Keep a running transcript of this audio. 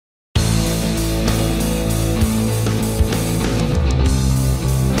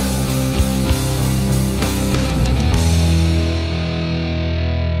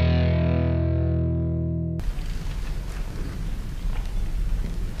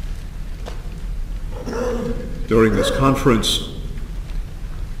During this conference,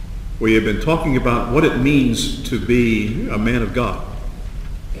 we have been talking about what it means to be a man of God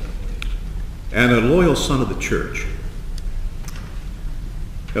and a loyal son of the church.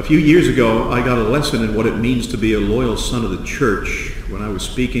 A few years ago, I got a lesson in what it means to be a loyal son of the church when I was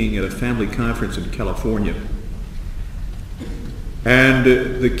speaking at a family conference in California. And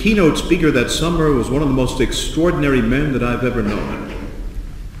the keynote speaker that summer was one of the most extraordinary men that I've ever known.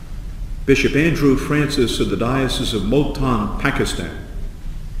 Bishop Andrew Francis of the Diocese of Multan, Pakistan.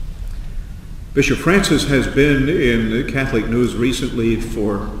 Bishop Francis has been in the Catholic news recently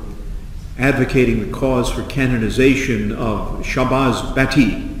for advocating the cause for canonization of Shahbaz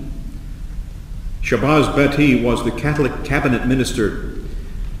Bhatti. Shahbaz Bhatti was the Catholic cabinet minister,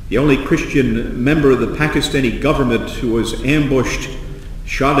 the only Christian member of the Pakistani government who was ambushed,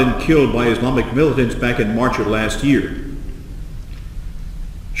 shot and killed by Islamic militants back in March of last year.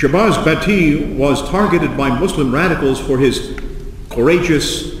 Shahbaz Bhatti was targeted by Muslim radicals for his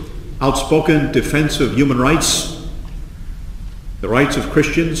courageous, outspoken defense of human rights, the rights of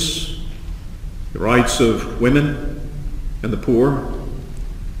Christians, the rights of women and the poor,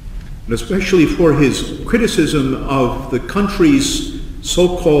 and especially for his criticism of the country's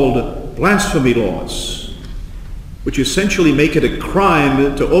so-called blasphemy laws, which essentially make it a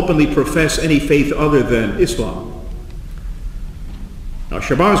crime to openly profess any faith other than Islam. Now,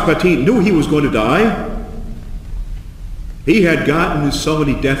 Shahbaz Bhatti knew he was going to die. He had gotten so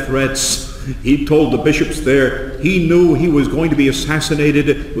many death threats. He told the bishops there he knew he was going to be assassinated.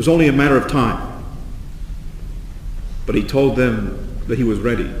 It was only a matter of time. But he told them that he was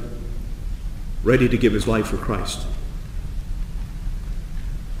ready to give his life for Christ.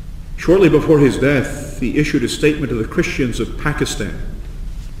 Shortly before his death, he issued a statement to the Christians of Pakistan.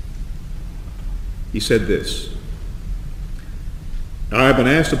 He said this: "I've been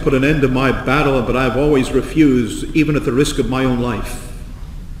asked to put an end to my battle, but I've always refused, even at the risk of my own life.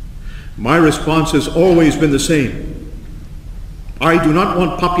 My response has always been the same. I do not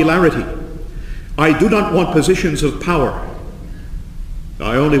want popularity. I do not want positions of power.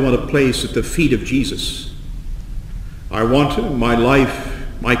 I only want a place at the feet of Jesus. I want my life,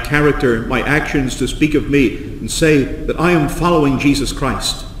 my character, my actions to speak of me and say that I am following Jesus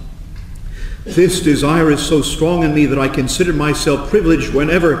Christ. This desire is so strong in me that I consider myself privileged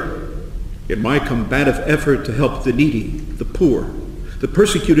whenever, in my combative effort to help the needy, the poor, the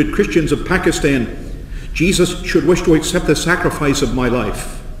persecuted Christians of Pakistan, Jesus should wish to accept the sacrifice of my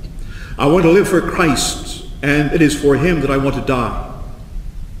life. I want to live for Christ, and it is for him that I want to die.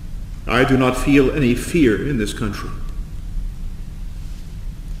 I do not feel any fear in this country."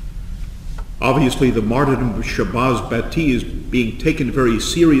 Obviously, the martyrdom of Shahbaz Bhatti is being taken very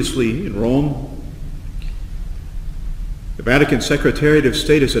seriously in Rome. The Vatican Secretariat of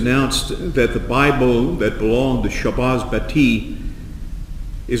State has announced that the Bible that belonged to Shahbaz Bhatti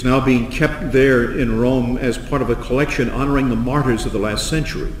is now being kept there in Rome as part of a collection honoring the martyrs of the last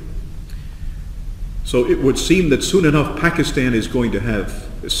century. So it would seem that soon enough Pakistan is going to have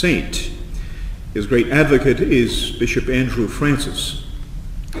a saint. His great advocate is Bishop Andrew Francis.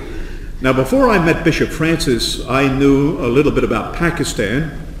 Now, before I met Bishop Francis, I knew a little bit about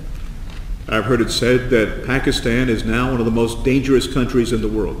Pakistan. I've heard it said that Pakistan is now one of the most dangerous countries in the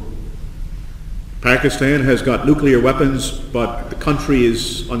world. Pakistan has got nuclear weapons, but the country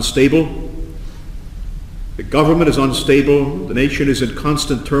is unstable. The government is unstable. The nation is in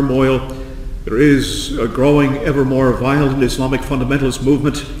constant turmoil. There is a growing, ever more violent Islamic fundamentalist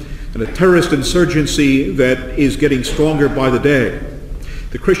movement and a terrorist insurgency that is getting stronger by the day.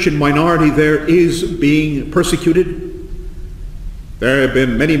 The Christian minority there is being persecuted. There have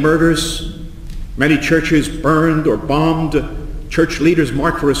been many murders, many churches burned or bombed, church leaders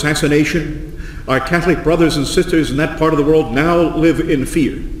marked for assassination. Our Catholic brothers and sisters in that part of the world now live in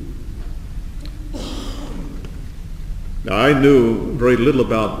fear. Now, I knew very little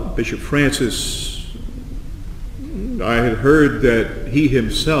about Bishop Francis. I had heard that he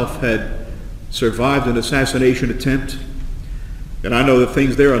himself had survived an assassination attempt. And I know that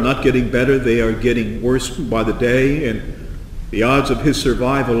things there are not getting better, they are getting worse by the day, and the odds of his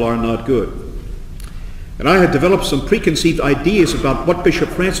survival are not good. And I had developed some preconceived ideas about what Bishop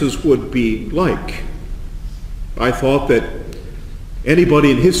Francis would be like. I thought that anybody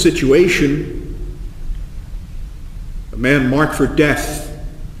in his situation, a man marked for death,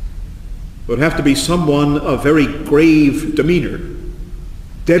 would have to be someone of very grave demeanor,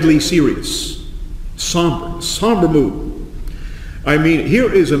 deadly serious, somber mood. I mean,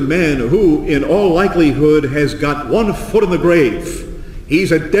 here is a man who, in all likelihood, has got one foot in the grave.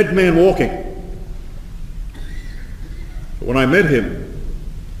 He's a dead man walking. But when I met him,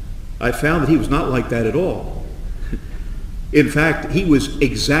 I found that he was not like that at all. In fact, he was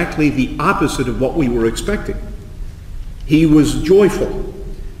exactly the opposite of what we were expecting. He was joyful.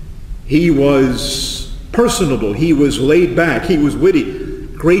 He was personable. He was laid back. He was witty.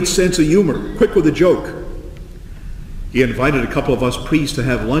 Great sense of humor. Quick with a joke. He invited a couple of us priests to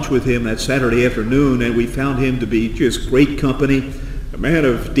have lunch with him that Saturday afternoon, and we found him to be just great company, a man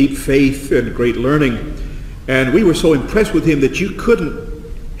of deep faith and great learning. And we were so impressed with him that you couldn't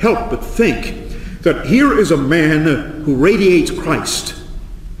help but think that here is a man who radiates Christ,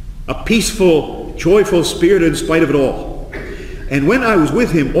 a peaceful, joyful spirit in spite of it all. And when I was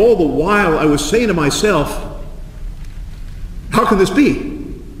with him, all the while I was saying to myself, how can this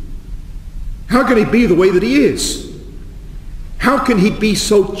be? How can he be the way that he is? How can he be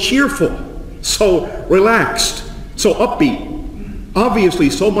so cheerful, so relaxed, so upbeat, obviously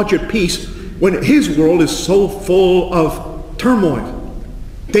so much at peace, when his world is so full of turmoil,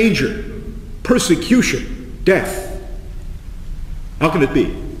 danger, persecution, death? How can it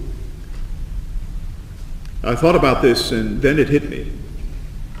be? I thought about this, and then it hit me.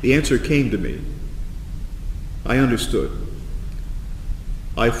 The answer came to me. I understood.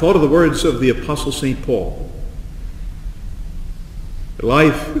 I thought of the words of the Apostle St. Paul. The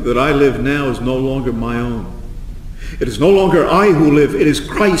life that I live now is no longer my own. It is no longer I who live, it is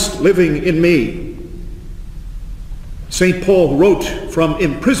Christ living in me. St. Paul wrote from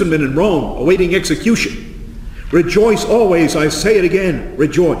imprisonment in Rome, awaiting execution. Rejoice always, I say it again,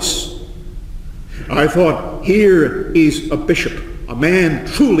 rejoice. I thought, here is a bishop, a man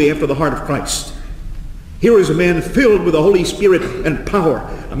truly after the heart of Christ. Here is a man filled with the Holy Spirit and power,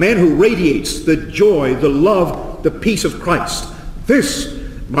 a man who radiates the joy, the love, the peace of Christ. This,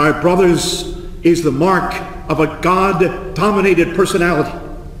 my brothers, is the mark of a God-dominated personality.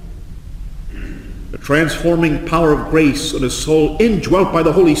 The transforming power of grace on a soul indwelt by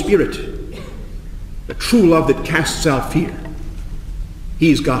the Holy Spirit. The true love that casts out fear.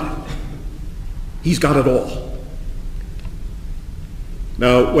 He's got it. He's got it all.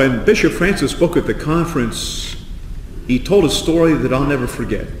 Now, when Bishop Francis spoke at the conference, he told a story that I'll never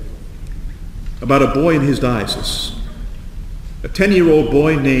forget about a boy in his diocese. A 10-year-old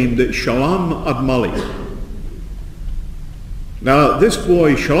boy named Shalom Admali. Now, this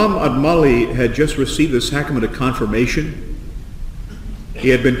boy, Shalom Admali, had just received the sacrament of confirmation. He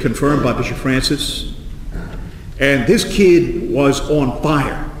had been confirmed by Bishop Francis. And this kid was on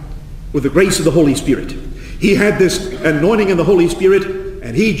fire with the grace of the Holy Spirit. He had this anointing in the Holy Spirit,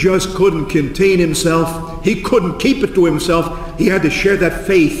 and he just couldn't contain himself. He couldn't keep it to himself. He had to share that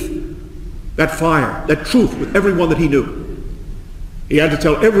faith, that fire, that truth with everyone that he knew. He had to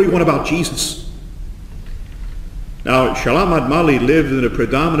tell everyone about Jesus. Now, Shalom Admali lived in a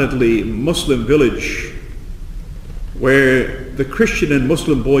predominantly Muslim village where the Christian and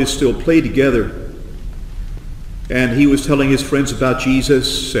Muslim boys still played together. And he was telling his friends about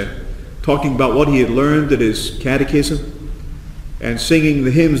Jesus, talking about what he had learned at his catechism, and singing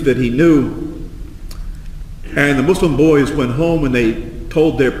the hymns that he knew. And the Muslim boys went home and they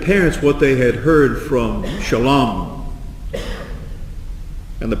told their parents what they had heard from Shalom.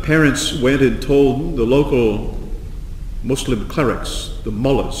 And the parents went and told the local Muslim clerics, the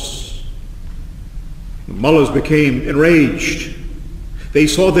mullahs. The mullahs became enraged. They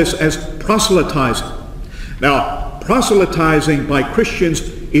saw this as proselytizing. Now, proselytizing by Christians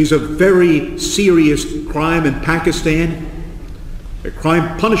is a very serious crime in Pakistan, a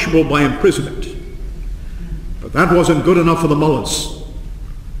crime punishable by imprisonment. But that wasn't good enough for the mullahs.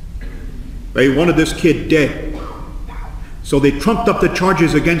 They wanted this kid dead. So they trumped up the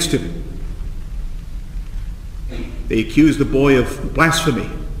charges against him. They accused the boy of blasphemy,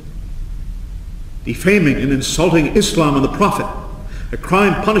 defaming and insulting Islam and the Prophet, a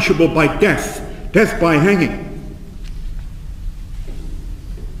crime punishable by death by hanging.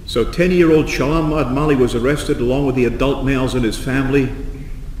 So 10-year-old Shalom Admali was arrested along with the adult males in his family.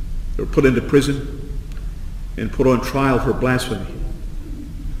 They were put into prison and put on trial for blasphemy.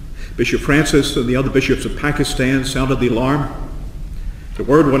 Bishop Francis and the other bishops of Pakistan sounded the alarm. The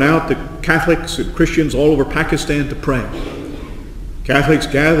word went out to Catholics and Christians all over Pakistan to pray. Catholics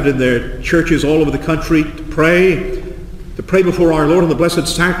gathered in their churches all over the country to pray before our Lord in the Blessed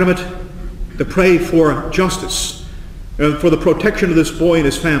Sacrament, to pray for justice and for the protection of this boy and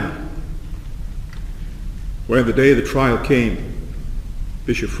his family. When the day of the trial came,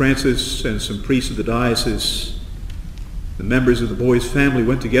 Bishop Francis and some priests of the diocese, the members of the boy's family,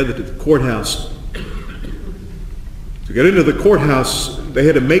 went together to the courthouse. To get into the courthouse, they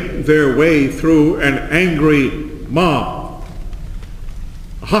had to make their way through an angry mob.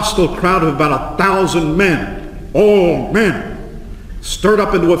 A hostile crowd of about 1,000 men, all men, stirred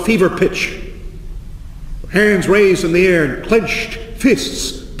up into a fever pitch. hands raised in the air and clenched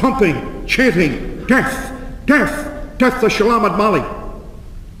fists, pumping, chanting, "Death, death, death to Shalom ad-Mali."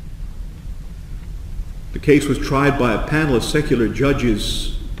 The case was tried by a panel of secular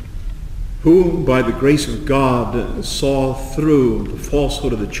judges who, by the grace of God, saw through the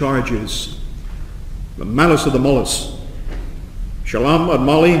falsehood of the charges, the malice of the mullahs. Shalom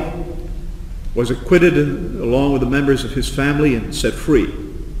ad-Mali was acquitted along with the members of his family and set free.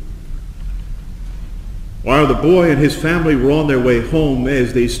 While the boy and his family were on their way home,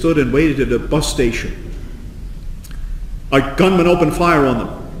 as they stood and waited at a bus station, a gunman opened fire on them.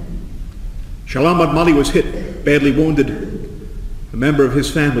 Shalom ad-Mali was hit, badly wounded. A member of his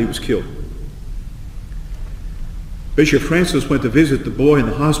family was killed. Bishop Francis went to visit the boy in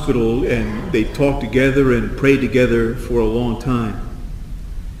the hospital, and they talked together and prayed together for a long time.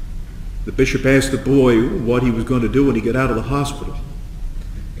 The bishop asked the boy what he was going to do when he got out of the hospital,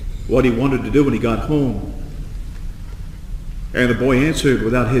 what he wanted to do when he got home. And the boy answered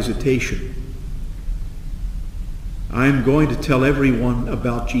without hesitation, "I'm going to tell everyone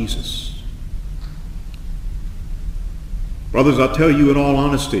about Jesus." Brothers, I'll tell you in all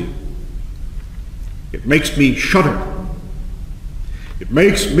honesty, it makes me shudder. It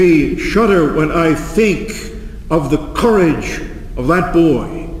makes me shudder when I think of the courage of that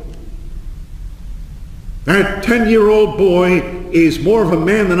boy. That 10-year-old boy is more of a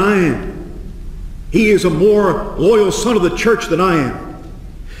man than I am. He is a more loyal son of the church than I am.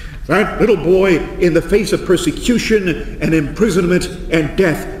 That little boy, in the face of persecution and imprisonment and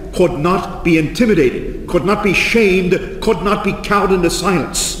death, could not be intimidated, could not be shamed, could not be cowed into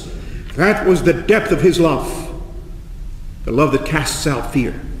silence. That was the depth of his love, the love that casts out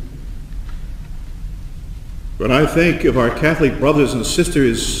fear. When I think of our Catholic brothers and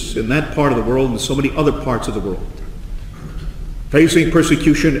sisters in that part of the world and so many other parts of the world, facing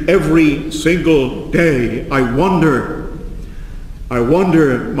persecution every single day, I wonder,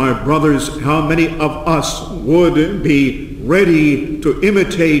 my brothers, how many of us would be ready to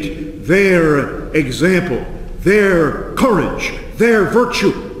imitate their example, their courage, their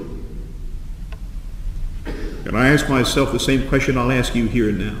virtue. And I ask myself the same question I'll ask you here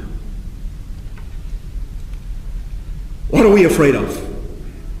and now. What are we afraid of?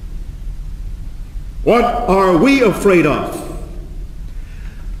 What are we afraid of?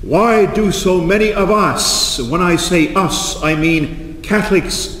 Why do so many of us, and when I say us, I mean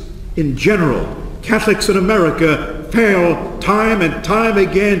Catholics in general, Catholics in America, fail time and time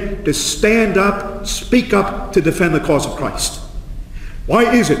again to stand up, speak up to defend the cause of Christ?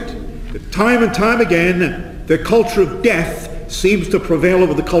 Why is it that time and time again the culture of death seems to prevail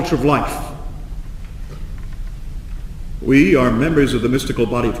over the culture of life? We are members of the mystical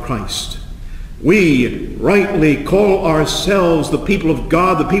body of Christ. We rightly call ourselves the people of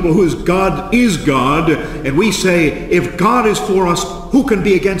God, the people whose God is God, and we say, if God is for us, who can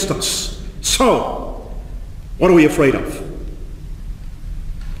be against us? So, what are we afraid of?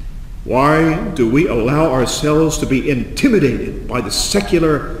 Why do we allow ourselves to be intimidated by the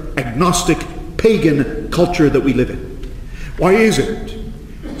secular, agnostic, pagan culture that we live in? Why is it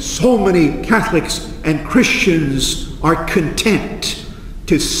so many Catholics and Christians are content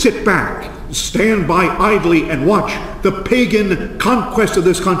to sit back, stand by idly and watch the pagan conquest of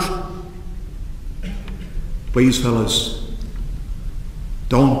this country? Please, fellas,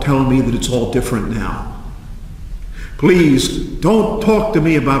 don't tell me that it's all different now. Please, don't talk to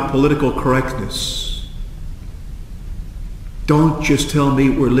me about political correctness. Don't just tell me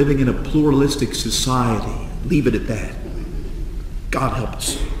we're living in a pluralistic society. Leave it at that. God help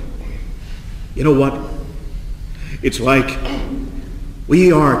us. You know what? It's like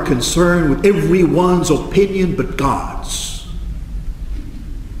we are concerned with everyone's opinion but God's.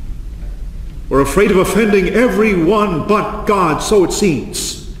 We're afraid of offending everyone but God, so it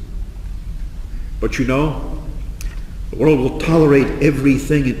seems. But you know, the world will tolerate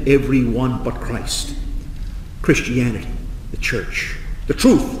everything and everyone but Christ. Christianity, the church, the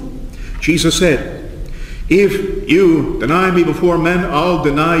truth. Jesus said, if you deny me before men, I'll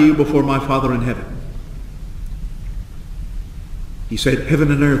deny you before my Father in heaven. He said,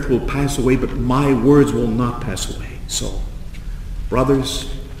 heaven and earth will pass away, but my words will not pass away. So, brothers,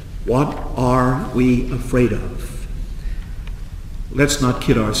 what are we afraid of? Let's not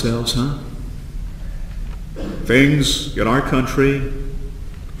kid ourselves, huh? Things in our country,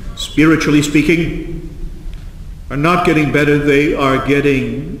 spiritually speaking, are not getting better, they are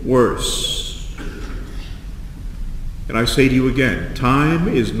getting worse. And I say to you again, time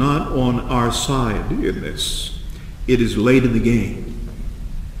is not on our side in this. It is late in the game.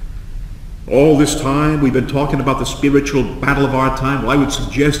 All this time we've been talking about the spiritual battle of our time. Well, I would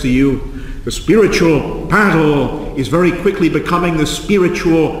suggest to you The spiritual battle is very quickly becoming the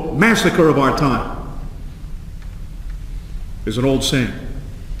spiritual massacre of our time. There's an old saying,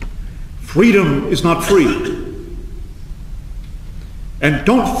 freedom is not free. And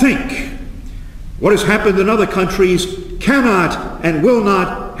don't think what has happened in other countries cannot and will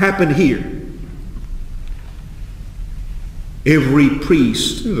not happen here. Every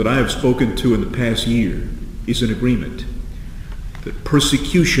priest that I have spoken to in the past year is in agreement that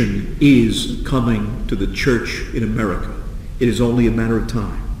persecution is coming to the church in America. It is only a matter of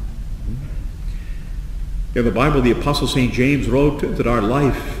time. In the Bible, the Apostle St. James wrote that our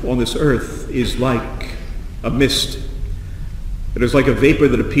life on this earth is like a mist. It is like a vapor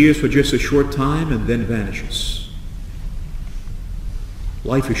that appears for just a short time and then vanishes.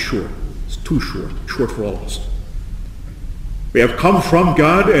 Life is short. It's too short. Short for all of us. We have come from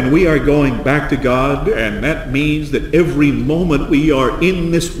God and we are going back to God, and that means that every moment we are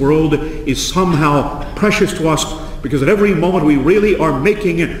in this world is somehow precious to us, because at every moment we really are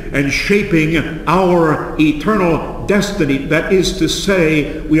making and shaping our eternal destiny. That is to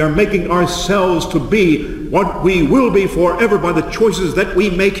say, we are making ourselves to be what we will be forever by the choices that we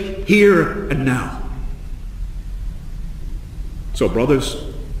make here and now. So, brothers,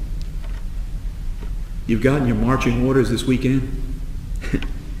 you've gotten your marching orders this weekend.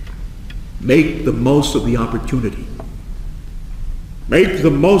 Make the most of the opportunity. Make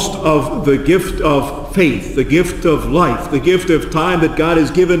the most of the gift of faith, the gift of life, the gift of time that God has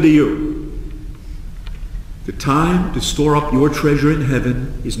given to you. The time to store up your treasure in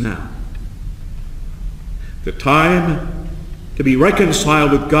heaven is now. The time to be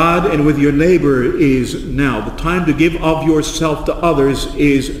reconciled with God and with your neighbor is now. The time to give of yourself to others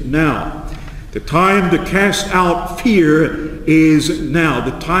is now. The time to cast out fear is now.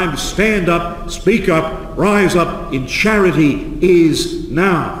 The time to stand up, speak up, rise up in charity is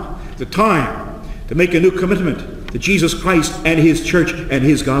now. The time to make a new commitment to Jesus Christ and His church and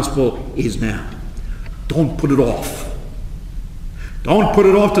His gospel is now. Don't put it off. Don't put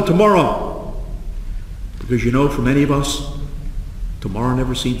it off to tomorrow. Because you know, for many of us, tomorrow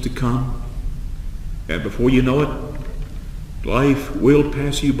never seems to come. And before you know it, life will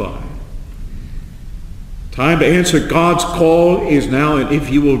pass you by. Time to answer God's call is now, and if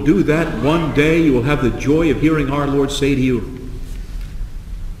you will do that, one day you will have the joy of hearing our Lord say to you,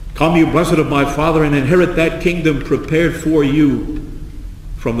 "Come, you blessed of my Father, and inherit that kingdom prepared for you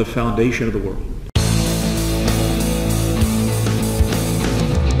from the foundation of the world."